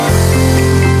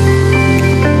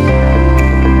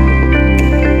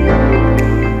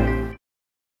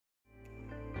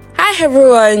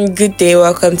everyone, good day.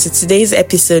 Welcome to today's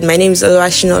episode. My name is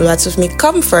Oluwashina Oluwatofumi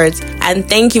Comfort, and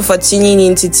thank you for tuning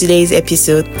in to today's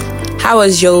episode. How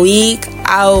was your week?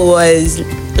 How was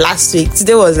last week? This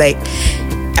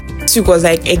week was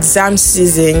like exam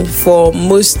season for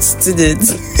most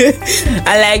students.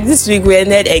 And this week we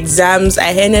ended exams. I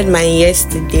ended mine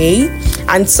yesterday,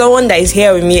 and someone that is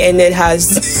here with me ended hers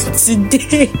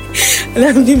today. And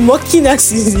I've been mocking her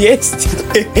since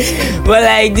yesterday.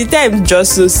 But the time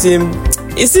just so seemed.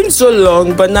 It seems so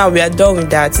long, but now we are done with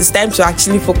that. It's time to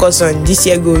actually focus on this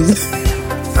year goals.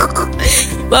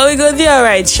 But we go there,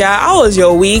 alright, Sha. How was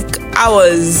your week? How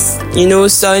was,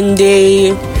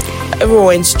 Sunday? Everyone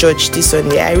went to church this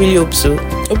Sunday. I really hope so.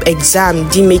 Hope exam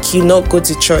didn't make you not go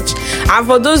to church. And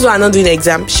for those who are not doing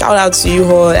exam, shout out to you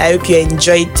all. I hope you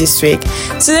enjoyed this week.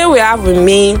 Today we have with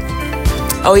me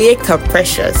Oyeka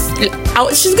Precious.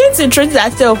 She's going to introduce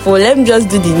herself. Let me just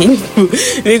do the name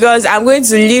because I'm going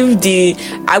to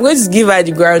give her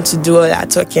the ground to do all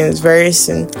that talking very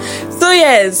soon. So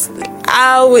yes,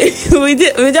 we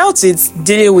dealt with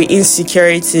dealing with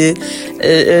insecurity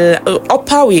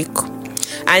upper week.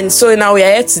 And so now we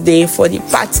are here today for the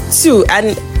part 2.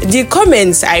 And the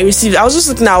comments I received, I was just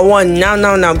looking at one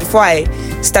now before I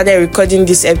started recording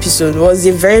this episode, was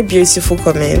a very beautiful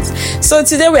comment. So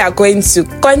today we are going to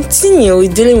continue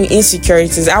with dealing with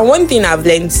insecurities. And one thing I've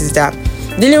learned is that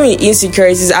dealing with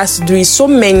insecurities has to do with so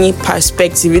many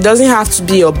perspectives. It doesn't have to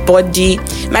be your body.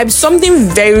 It might be something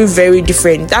very, very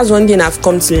different. That's one thing I've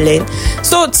come to learn.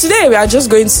 So today we are just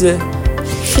going to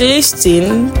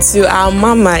listen to our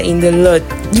mama in the Lord.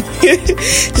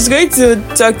 She's going to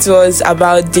talk to us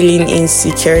about dealing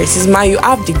insecurities. Ma, you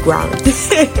have the ground.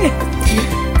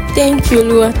 Thank you,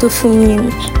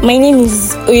 Oluwatofumi. My name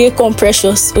is Oyeka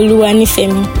Precious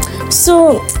Oluwanifemi.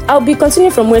 So I'll be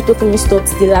continuing from where Tofumi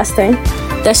stopped the last time.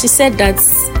 That she said that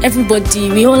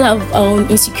we all have our own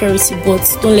insecurity,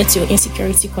 but don't let your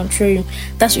insecurity control you.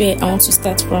 That's where I want to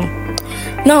start from.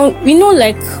 Now we know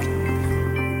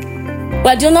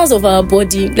we're the owners of our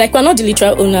body. We're not the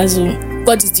literal owners.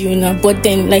 God is the owner. But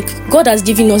then, God has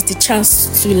given us the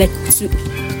chance to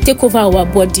take over our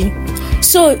body.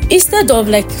 So instead of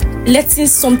letting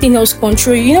something else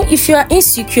control you, if you are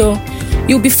insecure,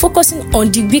 you'll be focusing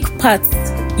on the weak part.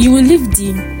 You will leave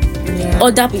the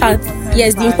other part.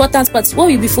 Yes, the important part. What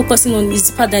you'll be focusing on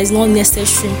is the part that is not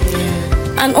necessary.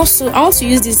 Yeah. And also, I want to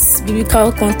use this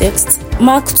biblical context.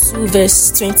 Mark 2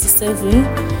 verse 27.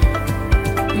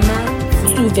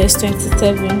 Verse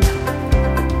 27,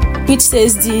 which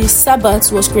says the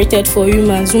Sabbath was created for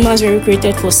humans were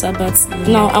created for Sabbath.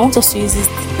 Now I want us to use it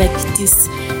like this: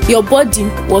 your body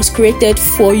was created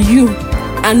for you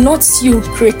and not you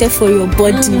created for your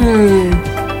body.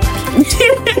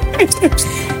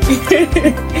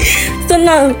 So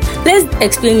now let's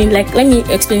explain it. Let me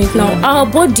explain it now. Our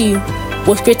body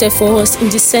was created for us in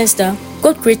the sense that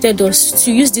God created us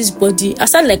to use this body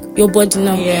aside your body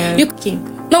now.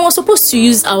 Now we're supposed to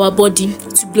use our body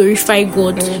to glorify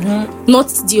God, not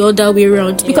the other way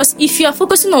around. Because if you are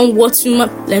focusing on what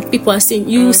people are saying,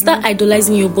 you will start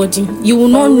idolizing your body. You will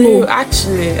not know.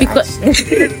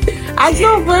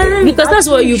 Because that's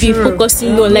what you'll be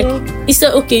focusing on. It's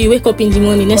you wake up in the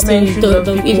morning, next time you thought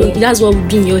about it, that's what will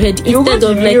be in your head. Instead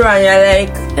of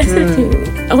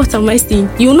what am I saying?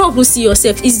 You will not even see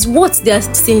yourself. It's what they are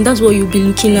saying, that's what you'll be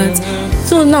looking at.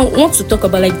 So now I want to talk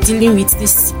about dealing with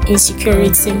this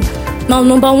insecurity. Now,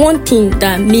 number one thing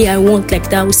that I want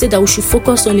I would say that we should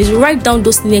focus on is write down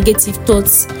those negative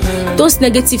thoughts, those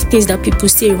negative things that people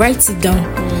say. Write it down.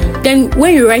 Then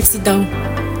when you write it down,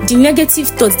 the negative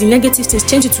thoughts, the negative things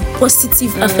change it to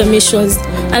positive affirmations.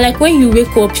 And when you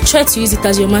wake up, try to use it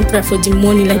as your mantra for the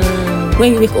morning.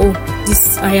 When you wake up,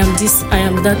 this, I am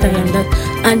that, I am that.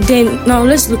 And then now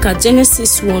let's look at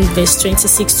Genesis 1 verse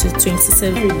 26 to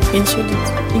 27. Yes, read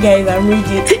it. You guys, I'm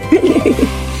reading.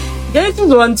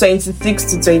 Genesis 1 26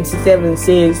 to 27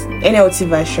 says, NLT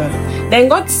version. Then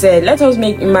God said, let us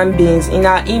make human beings in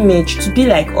our image to be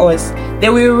like us. They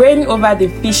will reign over the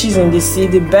fishes in the sea,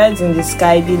 the birds in the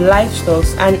sky, the livestock,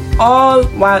 and all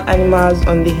wild animals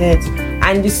on the earth,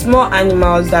 and the small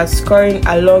animals that scurrying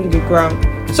along the ground.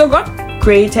 So God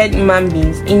created human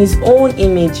beings in his own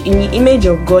image. In the image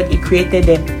of God, he created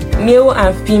them. Male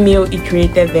and female, he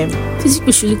created them.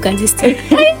 People should look at this thing.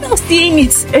 I'm not seeing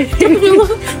it.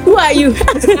 Who are you?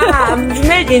 I'm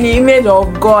made in the image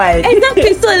of God.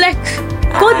 Exactly. So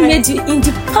God made you in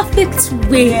the perfect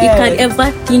way you can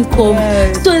ever think of.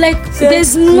 So like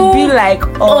there's no be like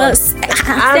us.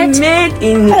 I'm made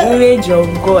in the image of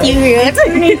God.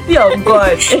 Unity of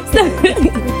God.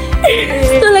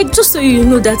 So like just so you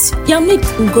know that you're made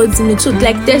in God's image. So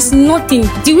like there's nothing,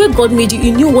 the way God made you,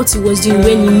 he knew what he was doing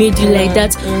when he made you like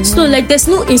that. So like there's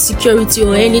no insecurity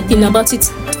or anything about it.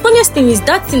 The funniest thing is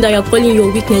that thing that you're calling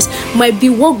your weakness might be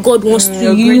what God wants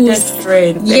to use.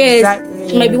 Strength. Yes. Exactly.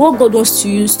 It might be what God wants to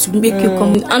use to make you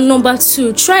come in. And number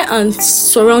 2, try and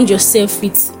surround yourself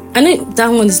with, I know that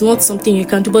one is not something you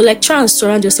can do, but like try and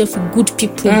surround yourself with good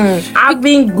people.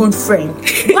 Having good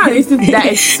friends. Go and listen to that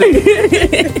episode.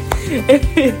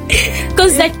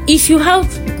 Because like if you have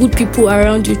good people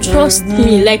around you, trust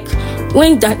me, like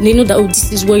when that they know that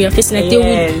this is what you're facing, like they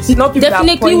would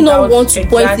definitely not want to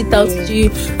point it out to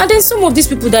you. And then some of these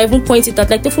people that even point it out,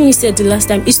 like Tefumi said the last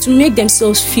time, is to make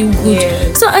themselves feel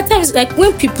good. So at times, like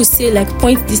when people say like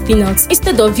point this thing out,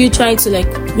 instead of you trying to like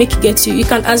make it get to you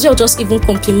can as well just even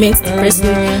compliment the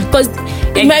person, because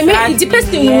it might make the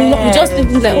person will not just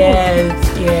even like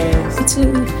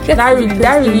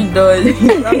that really does. It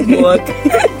does work.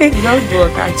 It does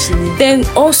work actually. Then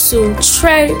also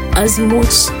try as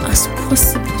much as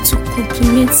possible to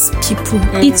compliment people.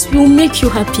 It will make you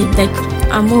happy. Like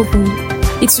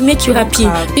it will make you happy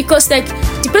because like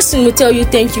the person will tell you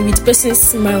thank you with the person's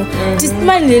smile. The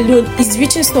smile alone is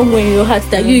reaching somewhere in your heart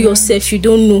that you yourself you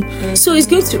don't know. So it's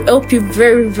going to help you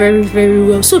very, very, very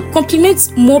well. So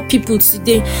compliment more people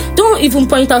today. Don't even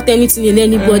point out anything in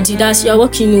anybody that you're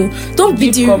working on. Don't be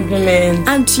the compliment.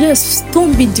 And yes,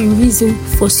 don't be the reason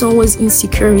for someone's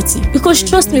insecurity, because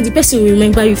trust me, the person will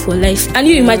remember you for life, and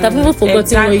you might have even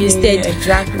forgotten what you said.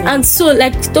 And so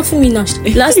like Tofumi now,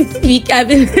 last week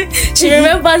she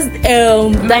remembers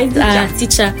that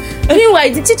teacher.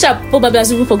 Meanwhile, the teacher probably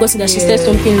has even forgotten that she said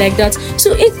something like that.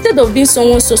 So instead of being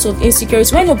someone's source of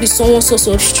insecurity, why not be someone's source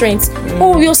of strength?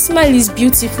 Oh, your smile is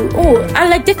beautiful. Oh, and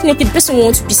like definitely the person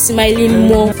wants to be smiling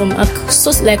more from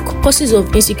source like causes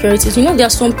of insecurities. You know, there are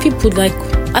some people like,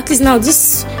 at least now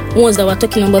these ones that we're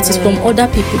talking about is from other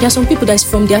people. There are some people that's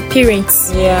from their parents.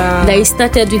 That it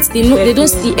started with. They know they don't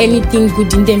see anything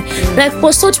good in them. Like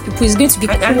for such people, it's going to be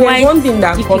quite one thing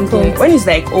that comes when it's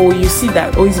like, oh, you see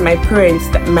that, oh, it's my parents,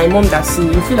 my mom that see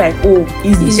you feel like, oh,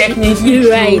 it's definitely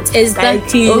right, true.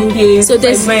 Exactly. Like, okay, so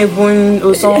there's my even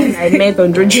or someone I met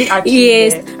on Georgia.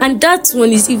 Yes, and that one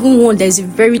is even one that is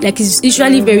very like it's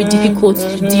usually very difficult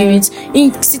to deal with.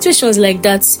 In situations like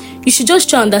that, you should just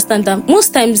try to understand that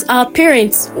most times our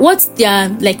parents, what they are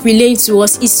like relaying to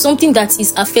us is something that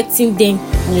is affecting them.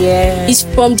 It's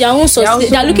from their own source.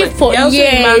 They're looking for so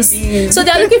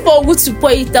they're looking for who to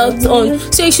point it out on.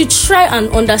 So you should try and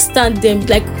understand them.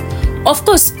 Like, of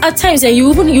course, at times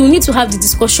you need to have the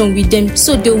discussion with them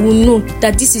so they will know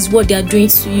that this is what they are doing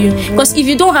to you. Because if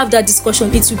you don't have that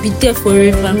discussion, it will be there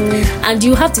forever. And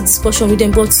you have the discussion with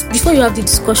them, but before you have the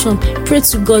discussion, pray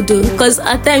to God though, because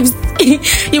at times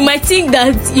you might think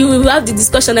that you will have the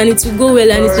discussion and it will go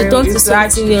well and it will turn to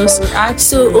something else.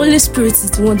 So Holy Spirit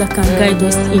is the one that can guide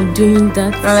us in doing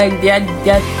that. And like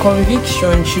their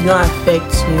conviction should not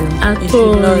affect you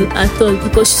at all,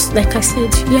 because like I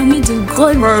said, you are made in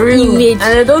God's image. And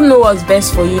they don't know what's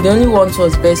best for you. They only want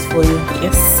what's best for you.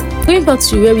 Yes. Going back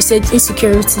to where we said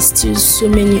insecurity steals so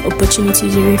many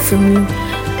opportunities away from you.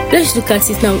 Let's look at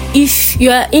it now. If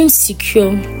you are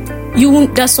insecure,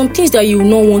 there's some things that you will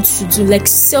not want to do, like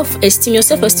self-esteem. Your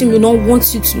self-esteem will not want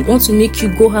to make you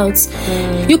go out.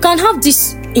 You can have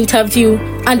this interview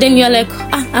and then you're like,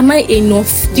 am I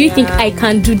enough? Do you think I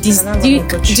can do this? Do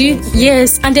you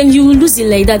yes, and then you will lose it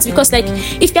like that, because like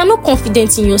if you're not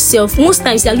confident in yourself, most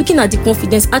times you're looking at the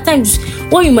confidence. At times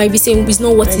what you might be saying is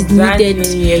not what is needed.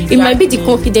 It might be the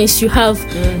confidence you have,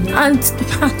 and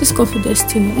this confidence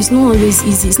thing is not always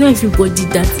easy. It's not everybody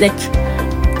that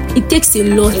like it takes a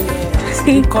lot.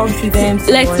 Confidence,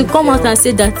 like to come out and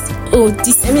say that, oh,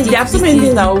 this. I mean, there are so many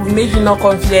things that will make you not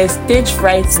confident. Stage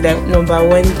fright is the number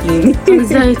one thing.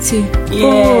 Anxiety.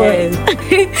 Yes.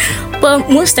 But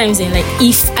most times, then, like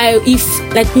if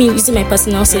like me using my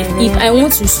personal self, if I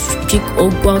want to speak or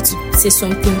go out to say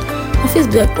something, I feel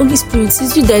like Holy Spirit,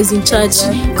 it's you that is in charge.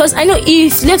 Because I know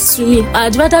if left to me,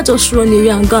 I'd rather just run away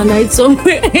and go and hide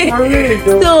somewhere.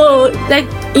 So, like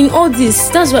in all this,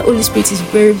 that's why Holy Spirit is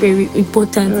very, very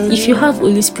important. If you have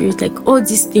Holy Spirit, like all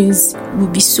these things will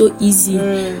be so easy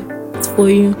for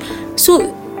you.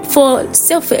 So, for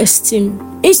self-esteem,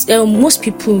 most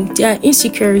people, their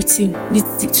insecurity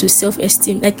leads to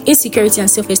self-esteem. Like insecurity and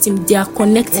self-esteem, they are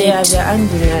connected. Yeah, they are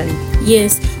hand.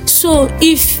 Yes. So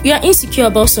if you are insecure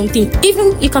about something,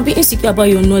 even you can be insecure about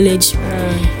your knowledge.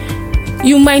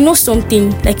 you might know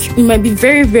something, like you might be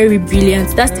very, very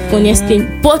brilliant. That's the funniest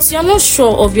thing. But you're not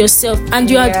sure of yourself, and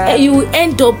you will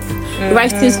end up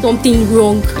writing something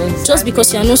wrong just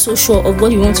because you're not so sure of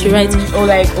what you want to write. Or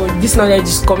like, this knowledge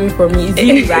is coming from me. Is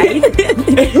it right?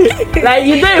 Like,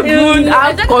 you don't even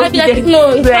have confidence.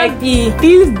 No, it like can't be.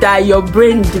 things that your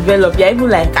brain develop. You're even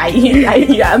like,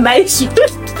 am I sure?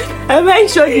 Am I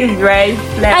sure it's right?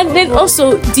 Like, And then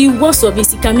also the worst of it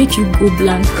can make you go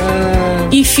blank.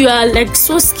 If you are like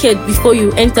so scared before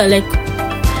you enter, like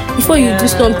before you do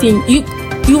something,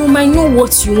 you might know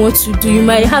what you want to do, you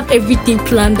might have everything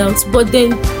planned out, but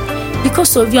then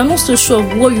because of you're not so sure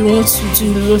of what you want to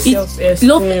do, low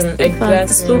self-esteem,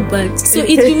 exactly. So bad. So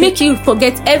it will make you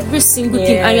forget every single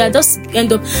thing, and you just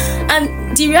end up,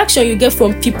 and the reaction you get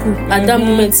from people at that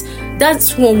moment, that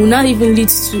one will not even lead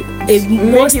to a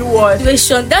worse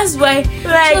situation. That's why,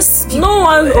 like, just no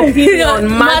one's opinion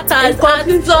matters.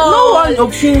 No one's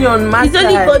opinion matters. It's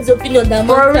only God's opinion that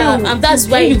matters, and that's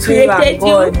why He created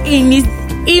you in His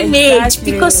image,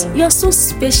 because you're so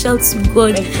special to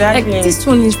God. Exactly. Like, this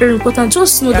one is very important.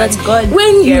 Just know that God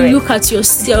when you look at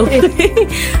yourself,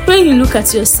 when you look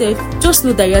at yourself, just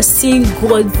know that you're seeing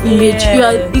God's image.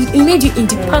 He made you in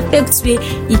the perfect way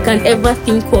He can ever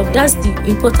think of. That's the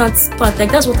important part. Like,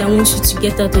 that's what I want you to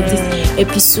get out of this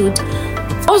episode.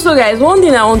 Also, guys, one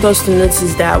thing I want us to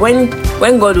notice that when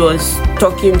God was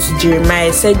talking to Jeremiah,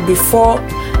 he said, before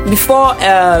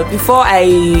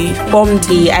I formed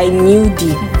thee, I knew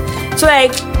thee. So,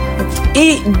 like,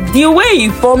 the way He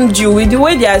formed you, with the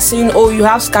way they are saying, oh, you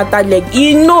have scattered leg,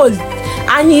 He knows.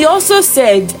 And He also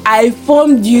said, I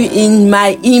formed you in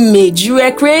my image. You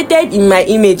were created in my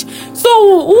image. So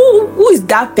who is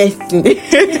that person? Who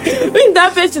is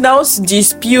that person that wants to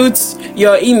dispute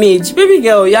your image? Baby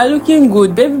girl, you are looking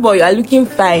good. Baby boy, you are looking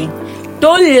fine.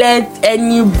 Don't let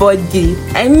anybody,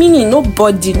 I mean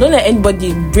nobody, don't let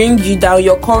anybody bring you down,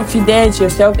 your confidence, your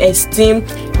self-esteem.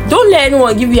 Don't let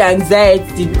anyone give you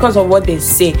anxiety because of what they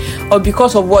say, or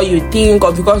because of what you think,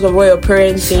 or because of what your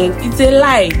parents think. It's a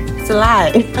lie. It's a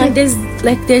lie. And there's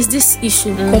this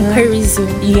issue, comparison.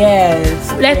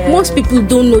 Yes. Like, most people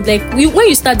don't know. Like, when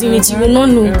you start doing it, you will not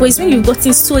know. But it's when you've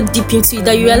gotten so deep into it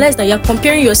that you realize that you're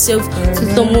comparing yourself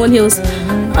to someone else.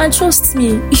 And trust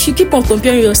me, if you keep on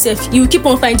comparing yourself, you will keep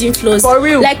on finding flaws. For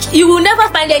real. Like, you will never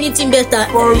find anything better.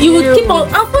 For you will real. keep on.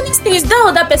 And funny thing is, that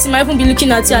other person might even be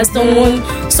looking at you as someone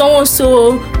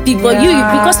so big. But you,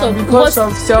 because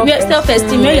of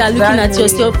self-esteem, where you are looking at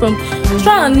yourself from,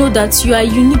 try and know that you are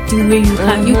unique the way you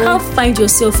are. You can't find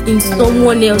yourself in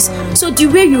someone else. So the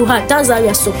way you are, that's how you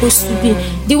are supposed to be.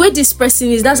 The way this person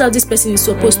is, that's how this person is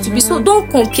supposed to be. So don't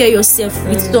compare yourself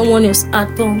with someone else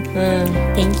at all.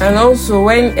 Thank you. And also,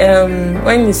 when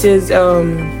he says,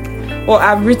 well,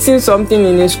 I've written something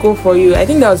in the scroll for you. I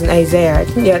think that was in Isaiah.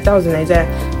 That was in Isaiah.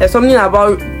 There's something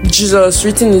about Jesus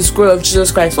written in the scroll of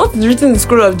Jesus Christ. What is written in the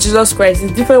scroll of Jesus Christ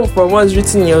is different from what's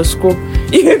written in your scroll.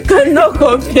 You cannot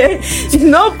compare. It's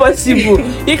not possible.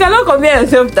 You cannot compare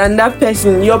yourself to another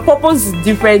person. Your purpose is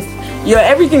different. Your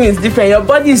everything is different. Your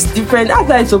body is different. That's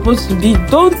how it's supposed to be.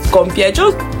 Don't compare.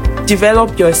 Just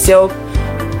develop yourself.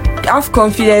 Have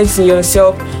confidence in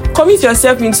yourself. Commit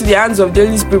yourself into the hands of the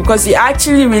Holy Spirit, because it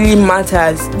actually really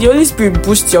matters. The Holy Spirit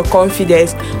boosts your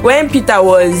confidence. When Peter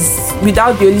was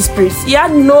without the Holy Spirit, he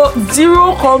had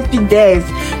zero confidence.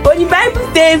 But the Bible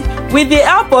says, with the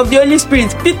help of the Holy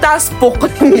Spirit, Peter spoke.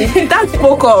 Peter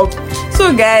spoke up.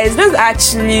 So, guys, let's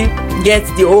actually get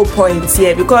the whole point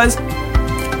here, because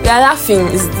we are laughing.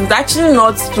 It's actually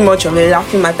not too much of a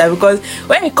laughing matter, because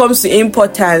when it comes to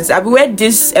importance, where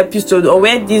this episode or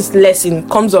where this lesson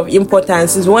comes of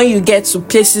importance is when you get to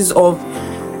places of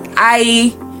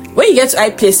when you get to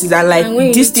high places and like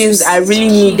these things are really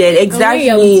needed.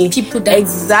 Exactly.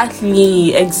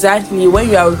 Exactly. When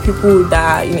you are with people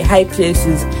that are in high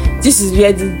places, this is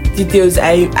where the details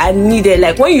are needed.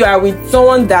 Like when you are with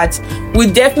someone that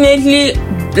will definitely,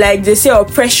 like they say,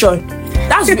 oppression.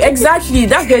 That's exactly,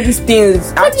 that's where these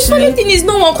things actually. But the funny thing is,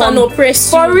 no one can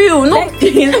oppress you. For real, no. Like,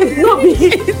 if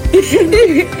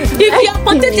you are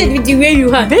contented with the way you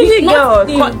are, baby girl,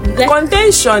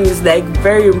 contention is like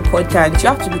very important. You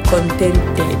have to be contented.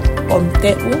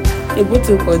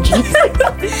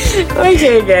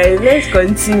 Okay, guys, let's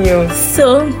continue.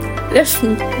 So let's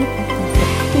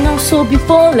so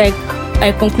before, like,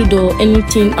 I conclude or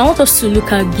anything, I want us to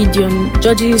look at Gideon,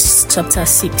 Judges chapter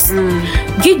 6.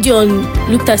 Gideon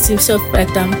looked at himself like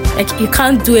he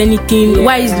can't do anything.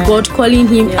 Why is God calling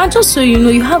him? And just so you know,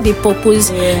 you have a purpose.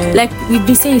 Like we've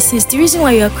been saying since, the reason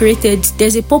why you are created,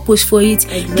 there's a purpose for it.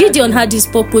 Gideon had his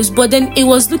purpose, but then it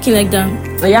was looking like that.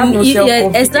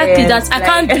 Exactly that. I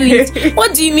can't do it.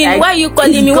 What do you mean? Why are you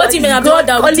calling me? What do you mean I'm God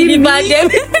that will deliver them?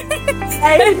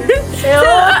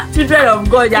 Children of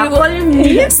God, you're calling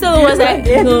me. So it was like,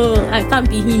 no, I can't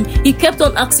be him. He kept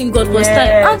on asking God was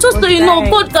tired. And just so you know,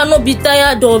 God cannot be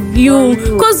tired of you.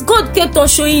 Because God kept on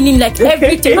showing him like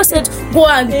everything. God said, go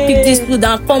and pick this food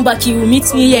and come back. He will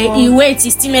meet me here. He went, he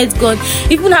still met God.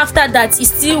 Even after that, he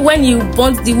still, when he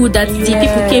burnt the wood, that the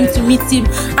people came to meet him.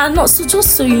 And not so,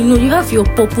 just so you know, you have your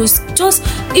purpose. Just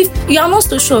if you are not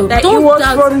so sure, like don't it was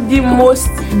from the most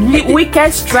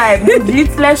wicked tribe, the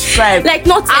littlest tribe, like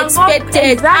not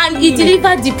expected, and he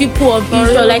delivered the people of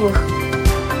Israel. Like,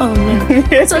 oh no.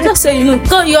 So just so you know,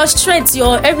 God, your strength,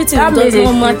 your everything does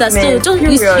not matter. So just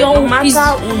it's your no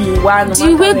matter who you are,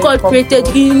 the way God created,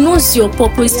 He knows your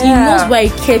purpose. He knows why He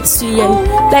kept you here.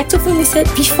 Like Tofumi said,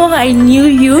 before I knew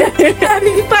you,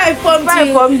 before I formed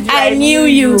you, I knew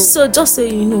you. So just so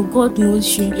you know, God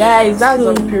knows you. Guys, that's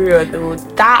a period though.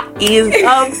 That is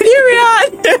a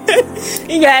period.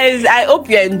 You guys, I hope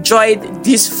you enjoyed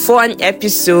this fun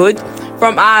episode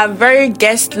from our very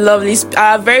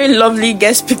lovely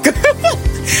guest speaker.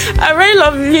 A very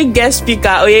lovely guest speaker,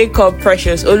 Oyeko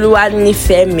Precious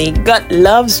Oluwanifemi. God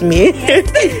loves me.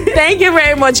 Thank you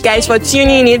very much, guys, for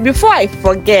tuning in. Before I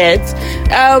forget,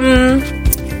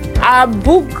 our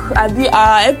book,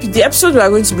 the episode we are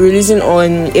going to be releasing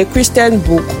on a Christian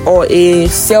book or a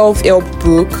self-help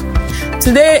book.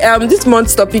 Today, this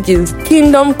month's topic is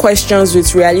Kingdom Questions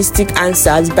with Realistic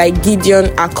Answers by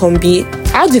Gideon Akombi.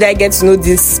 How did I get to know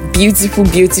this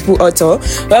beautiful author?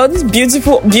 Well, this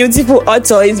beautiful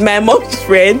author is my mom's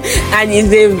friend, and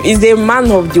is a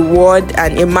man of the word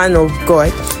and a man of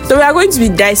God. So we are going to be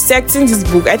dissecting this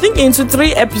book, I think into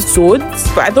 3 episodes,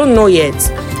 but I don't know yet.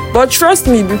 But trust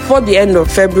me, before the end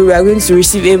of February, we are going to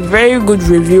receive a very good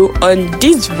review on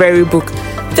this very book.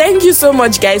 Thank you so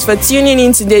much, guys, for tuning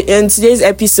in today's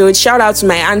episode. Shout out to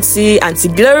my auntie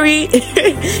Glory.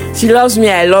 She loves me,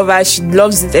 I love her. She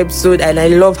loves this episode, and I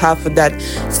love her for that.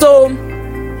 So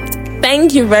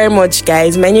thank you very much,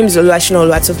 guys. My name is Oluwashina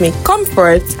Oluwatofumi.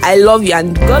 Comfort. I love you,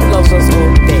 and God loves us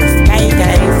all best. Bye,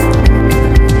 guys.